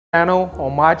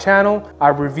On my channel, I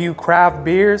review craft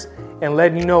beers and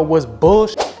letting you know what's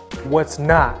bullshit, what's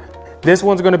not. This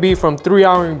one's gonna be from 3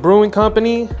 Hour Brewing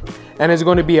Company, and it's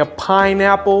gonna be a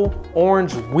pineapple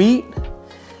orange wheat.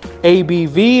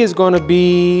 ABV is gonna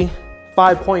be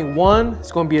 5.1.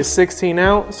 It's gonna be a 16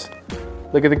 ounce.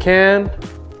 Look at the can.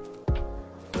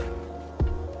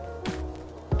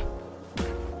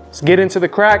 Let's get into the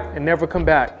crack and never come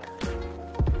back.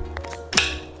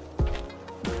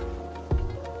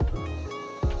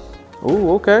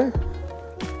 Ooh, okay.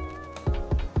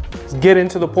 Let's get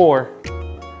into the pour.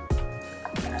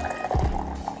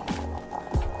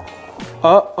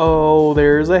 Uh-oh,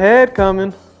 there's a head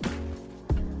coming.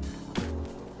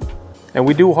 And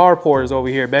we do hard pours over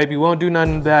here, baby. We won't do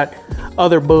none of that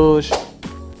other bush.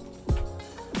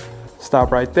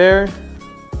 Stop right there.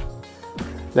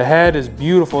 The head is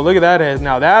beautiful. Look at that head.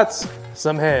 Now that's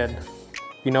some head.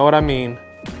 You know what I mean.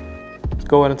 Let's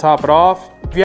go ahead and top it off.